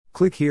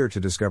Click here to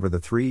discover the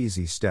 3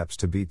 easy steps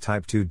to beat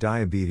type 2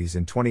 diabetes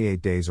in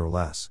 28 days or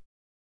less.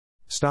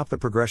 Stop the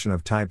progression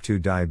of type 2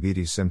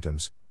 diabetes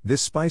symptoms.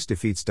 This spice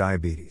defeats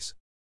diabetes.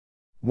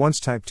 Once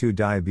type 2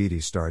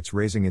 diabetes starts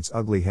raising its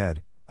ugly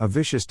head, a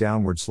vicious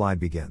downward slide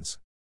begins.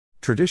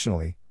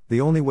 Traditionally, the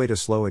only way to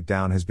slow it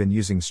down has been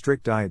using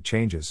strict diet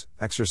changes,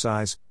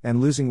 exercise, and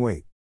losing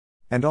weight.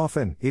 And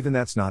often, even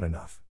that's not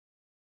enough.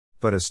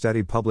 But a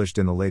study published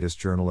in the latest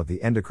Journal of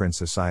the Endocrine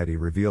Society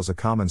reveals a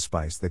common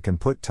spice that can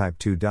put type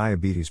 2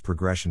 diabetes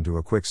progression to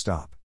a quick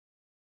stop.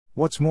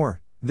 What's more,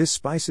 this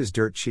spice is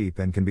dirt cheap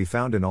and can be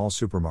found in all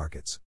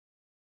supermarkets.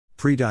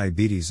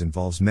 Prediabetes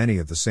involves many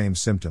of the same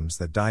symptoms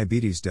that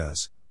diabetes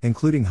does,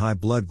 including high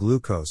blood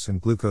glucose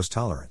and glucose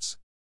tolerance.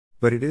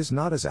 But it is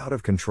not as out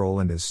of control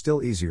and is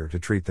still easier to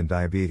treat than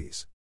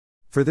diabetes.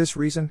 For this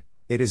reason,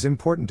 it is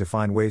important to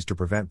find ways to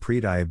prevent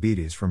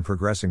prediabetes from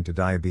progressing to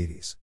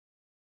diabetes.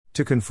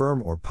 To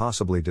confirm or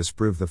possibly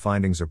disprove the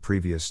findings of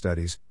previous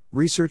studies,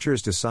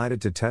 researchers decided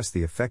to test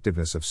the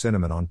effectiveness of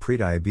cinnamon on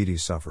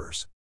prediabetes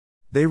sufferers.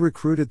 They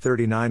recruited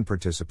 39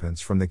 participants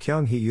from the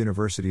Kyung-hee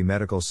University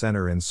Medical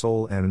Center in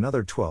Seoul and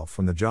another 12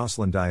 from the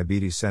Joslin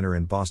Diabetes Center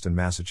in Boston,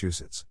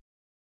 Massachusetts.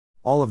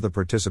 All of the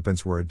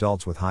participants were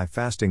adults with high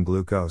fasting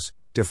glucose,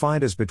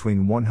 defined as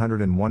between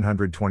 100 and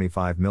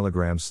 125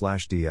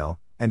 mg/dl,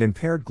 and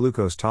impaired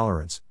glucose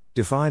tolerance,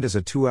 defined as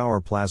a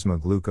 2-hour plasma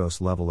glucose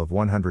level of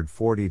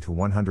 140 to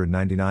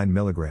 199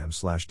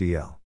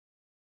 mg/dl.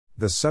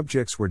 The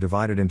subjects were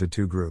divided into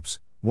 2 groups,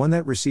 one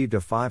that received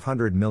a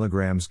 500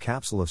 mg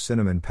capsule of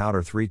cinnamon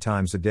powder 3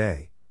 times a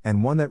day,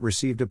 and one that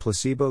received a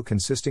placebo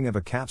consisting of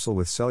a capsule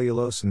with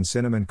cellulose and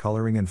cinnamon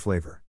coloring and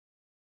flavor.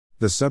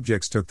 The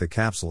subjects took the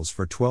capsules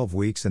for 12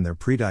 weeks and their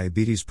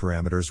prediabetes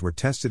parameters were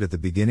tested at the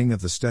beginning of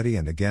the study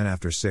and again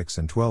after 6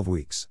 and 12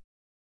 weeks.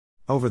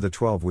 Over the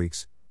 12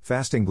 weeks,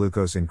 fasting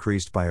glucose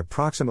increased by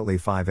approximately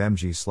 5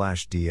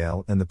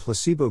 mg/dl in the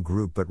placebo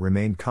group but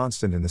remained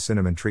constant in the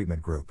cinnamon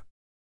treatment group.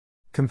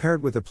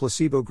 Compared with the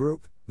placebo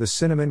group, the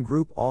cinnamon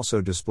group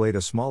also displayed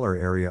a smaller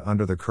area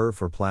under the curve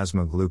for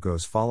plasma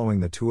glucose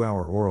following the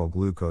 2-hour oral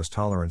glucose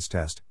tolerance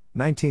test,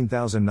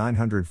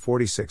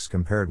 19,946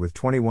 compared with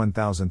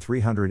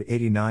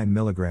 21,389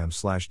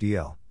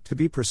 mg/dl, to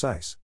be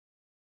precise.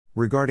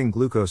 Regarding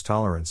glucose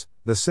tolerance,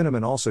 the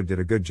cinnamon also did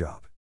a good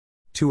job.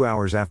 2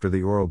 hours after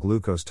the oral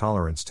glucose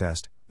tolerance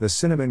test, the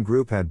cinnamon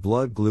group had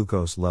blood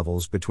glucose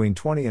levels between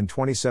 20 and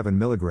 27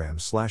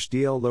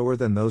 mg/dl lower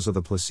than those of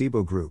the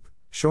placebo group,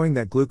 showing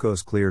that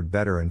glucose cleared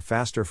better and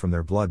faster from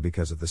their blood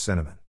because of the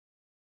cinnamon.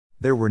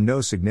 There were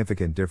no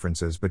significant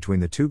differences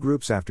between the 2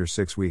 groups after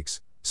 6 weeks,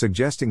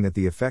 suggesting that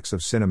the effects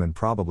of cinnamon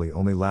probably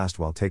only last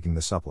while taking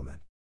the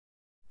supplement.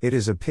 It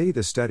is a pity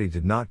the study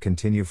did not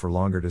continue for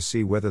longer to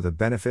see whether the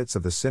benefits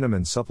of the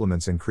cinnamon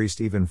supplements increased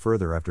even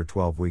further after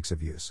 12 weeks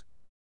of use.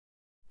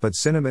 But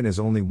cinnamon is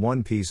only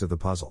one piece of the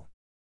puzzle.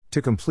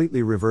 To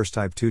completely reverse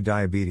type 2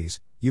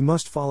 diabetes, you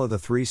must follow the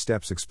 3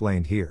 steps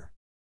explained here.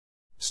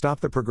 Stop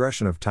the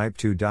progression of type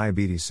 2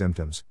 diabetes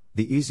symptoms,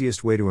 the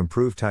easiest way to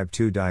improve type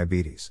 2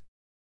 diabetes.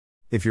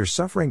 If you're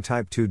suffering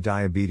type 2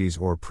 diabetes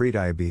or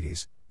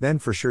prediabetes, then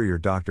for sure your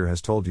doctor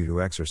has told you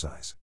to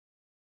exercise.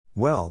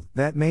 Well,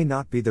 that may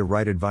not be the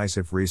right advice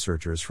if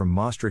researchers from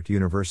Maastricht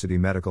University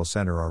Medical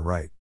Center are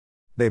right.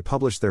 They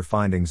published their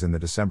findings in the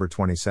December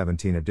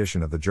 2017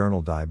 edition of the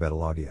journal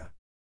Diabetologia.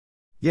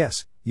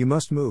 Yes, you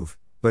must move,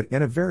 but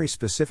in a very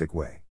specific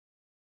way.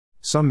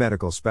 Some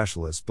medical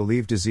specialists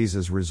believe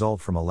diseases result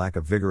from a lack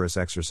of vigorous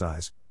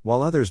exercise,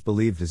 while others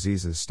believe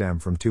diseases stem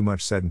from too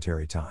much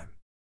sedentary time.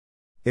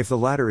 If the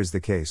latter is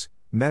the case,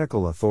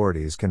 medical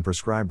authorities can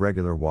prescribe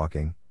regular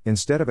walking,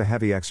 instead of a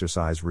heavy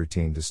exercise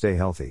routine to stay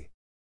healthy.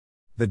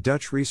 The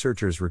Dutch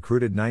researchers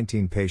recruited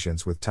 19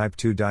 patients with type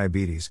 2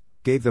 diabetes,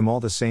 gave them all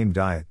the same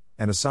diet,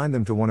 and assigned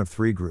them to one of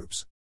 3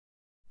 groups.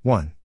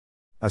 1.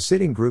 A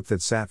sitting group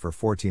that sat for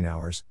 14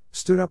 hours,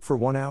 stood up for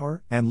 1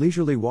 hour, and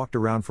leisurely walked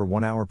around for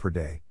 1 hour per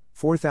day,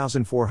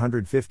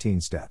 4,415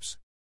 steps.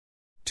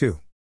 2.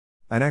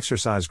 An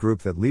exercise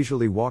group that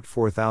leisurely walked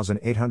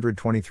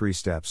 4,823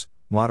 steps,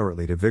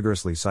 moderately to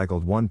vigorously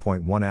cycled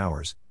 1.1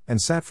 hours,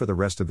 and sat for the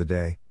rest of the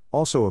day,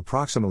 also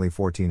approximately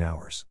 14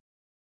 hours.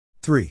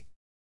 3.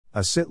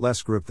 A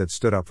sit-less group that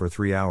stood up for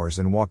 3 hours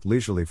and walked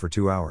leisurely for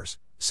 2 hours,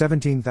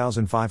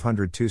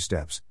 17,502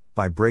 steps,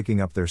 by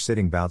breaking up their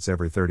sitting bouts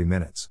every 30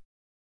 minutes.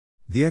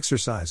 The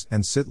exercise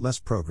and sit-less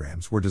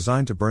programs were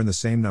designed to burn the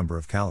same number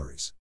of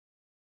calories.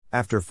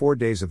 After 4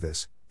 days of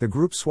this, the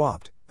group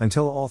swapped,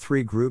 until all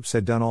 3 groups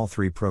had done all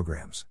 3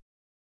 programs.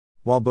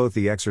 While both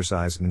the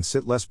exercise and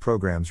sit-less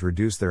programs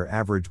reduced their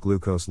average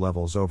glucose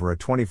levels over a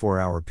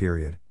 24-hour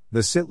period,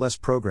 the sit-less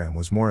program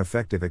was more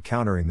effective at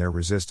countering their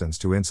resistance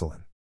to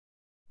insulin.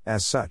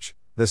 As such,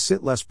 the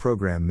sit-less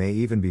program may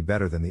even be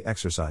better than the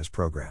exercise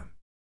program.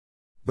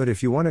 But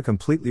if you want to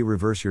completely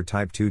reverse your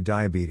type 2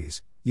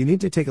 diabetes, you need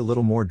to take a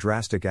little more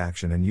drastic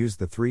action and use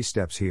the 3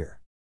 steps here.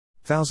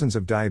 Thousands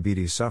of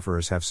diabetes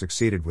sufferers have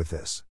succeeded with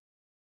this.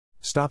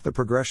 Stop the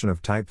progression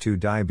of type 2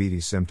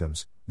 diabetes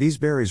symptoms. These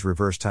berries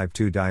reverse type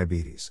 2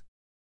 diabetes.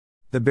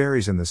 The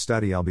berries in the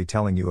study I'll be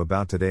telling you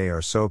about today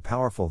are so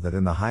powerful that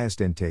in the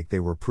highest intake they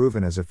were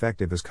proven as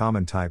effective as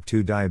common type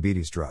 2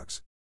 diabetes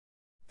drugs.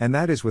 And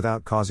that is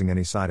without causing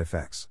any side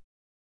effects.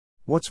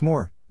 What's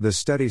more, the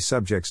study's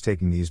subjects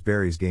taking these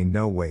berries gained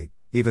no weight,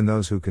 even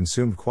those who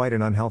consumed quite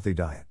an unhealthy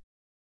diet.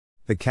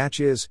 The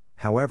catch is,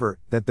 however,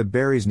 that the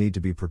berries need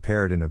to be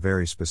prepared in a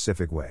very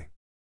specific way.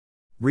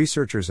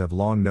 Researchers have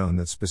long known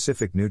that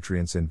specific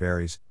nutrients in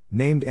berries,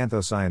 named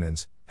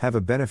anthocyanins, have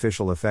a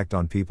beneficial effect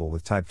on people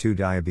with type 2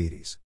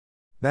 diabetes.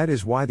 That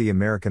is why the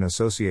American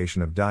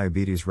Association of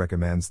Diabetes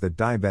recommends that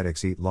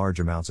diabetics eat large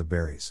amounts of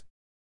berries.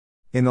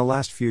 In the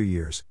last few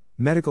years,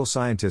 medical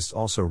scientists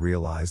also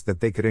realized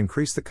that they could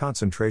increase the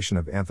concentration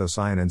of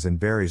anthocyanins in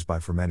berries by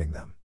fermenting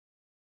them.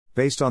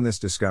 Based on this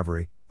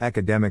discovery,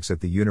 academics at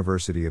the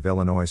University of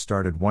Illinois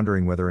started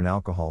wondering whether an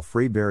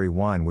alcohol-free berry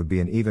wine would be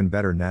an even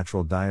better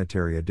natural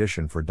dietary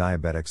addition for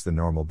diabetics than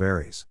normal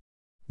berries.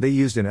 They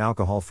used an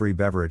alcohol-free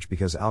beverage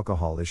because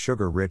alcohol is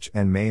sugar-rich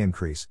and may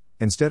increase,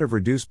 instead of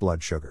reduce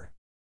blood sugar.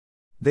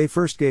 They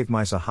first gave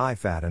mice a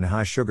high-fat and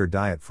high-sugar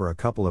diet for a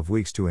couple of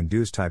weeks to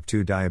induce type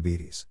 2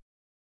 diabetes.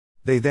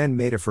 They then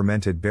made a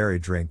fermented berry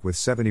drink with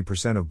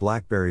 70% of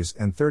blackberries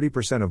and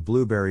 30% of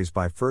blueberries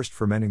by first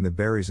fermenting the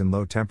berries in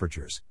low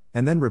temperatures,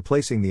 and then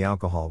replacing the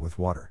alcohol with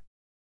water.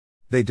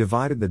 They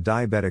divided the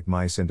diabetic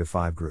mice into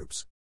 5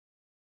 groups.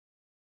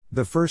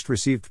 The first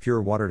received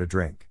pure water to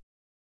drink.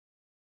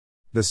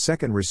 The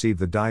second received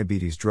the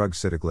diabetes drug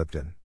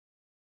sitagliptin.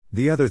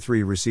 The other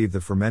 3 received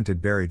the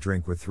fermented berry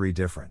drink with 3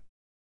 different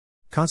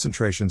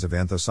concentrations of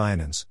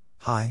anthocyanins,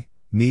 high,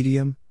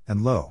 medium,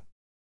 and low.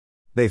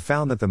 They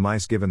found that the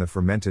mice given the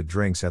fermented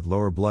drinks had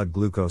lower blood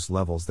glucose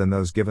levels than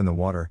those given the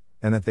water,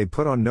 and that they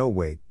put on no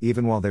weight,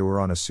 even while they were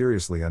on a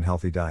seriously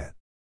unhealthy diet.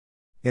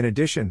 In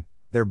addition,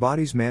 their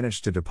bodies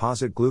managed to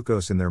deposit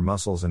glucose in their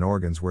muscles and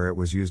organs where it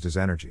was used as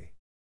energy.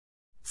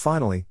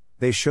 Finally,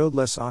 they showed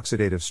less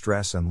oxidative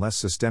stress and less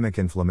systemic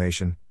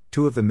inflammation,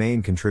 2 of the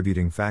main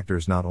contributing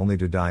factors not only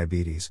to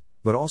diabetes,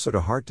 but also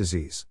to heart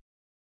disease.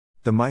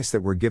 The mice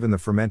that were given the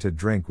fermented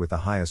drink with the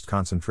highest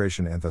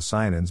concentration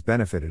anthocyanins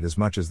benefited as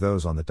much as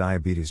those on the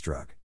diabetes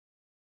drug.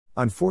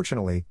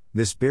 Unfortunately,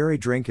 this berry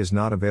drink is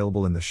not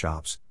available in the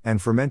shops,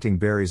 and fermenting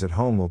berries at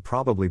home will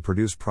probably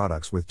produce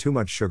products with too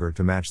much sugar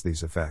to match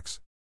these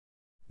effects.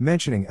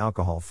 Mentioning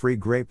alcohol-free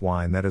grape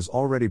wine that is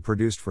already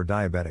produced for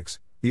diabetics,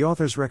 the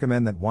authors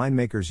recommend that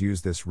winemakers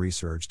use this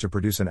research to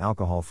produce an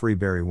alcohol-free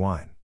berry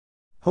wine.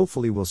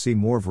 Hopefully we'll see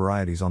more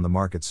varieties on the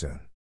market soon.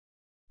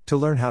 To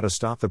learn how to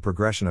stop the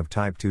progression of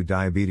type 2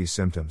 diabetes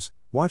symptoms,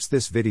 watch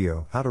this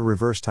video, How to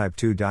Reverse Type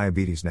 2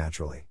 Diabetes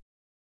Naturally.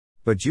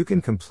 But you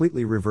can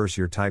completely reverse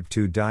your type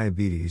 2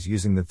 diabetes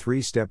using the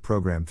 3-step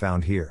program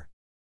found here.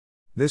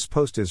 This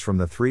post is from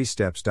the 3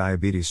 Steps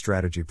Diabetes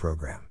Strategy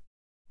Program.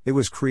 It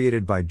was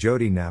created by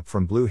Jody Knapp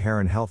from Blue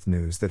Heron Health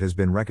News that has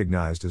been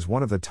recognized as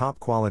one of the top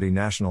quality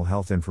national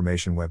health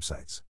information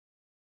websites.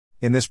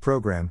 In this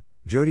program,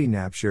 Jody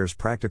Knapp shares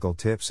practical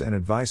tips and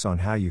advice on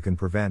how you can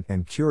prevent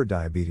and cure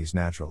diabetes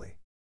naturally.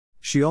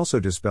 She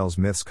also dispels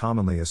myths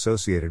commonly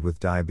associated with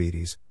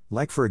diabetes,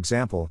 like for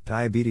example,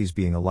 diabetes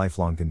being a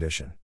lifelong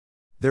condition.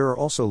 There are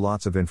also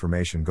lots of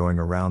information going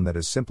around that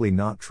is simply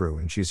not true,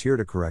 and she's here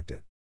to correct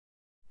it.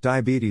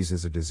 Diabetes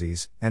is a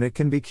disease, and it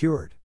can be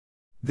cured.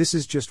 This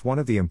is just one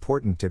of the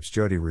important tips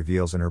Jody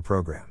reveals in her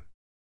program.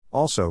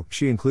 Also,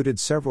 she included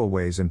several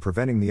ways in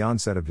preventing the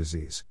onset of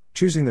disease,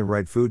 choosing the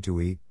right food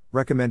to eat,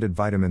 recommended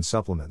vitamin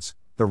supplements,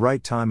 the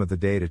right time of the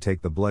day to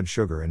take the blood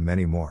sugar, and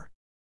many more.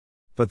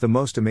 But the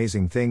most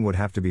amazing thing would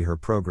have to be her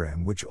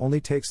program, which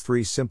only takes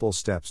 3 simple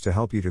steps to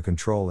help you to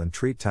control and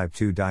treat type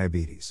 2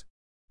 diabetes.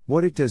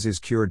 What it does is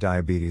cure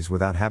diabetes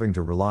without having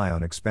to rely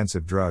on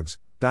expensive drugs,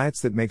 diets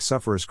that make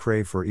sufferers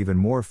crave for even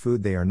more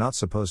food they are not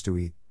supposed to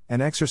eat,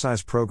 and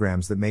exercise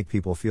programs that make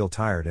people feel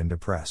tired and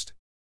depressed.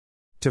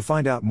 To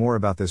find out more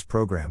about this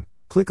program,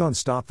 click on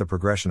Stop the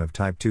Progression of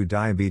Type 2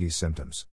 Diabetes Symptoms.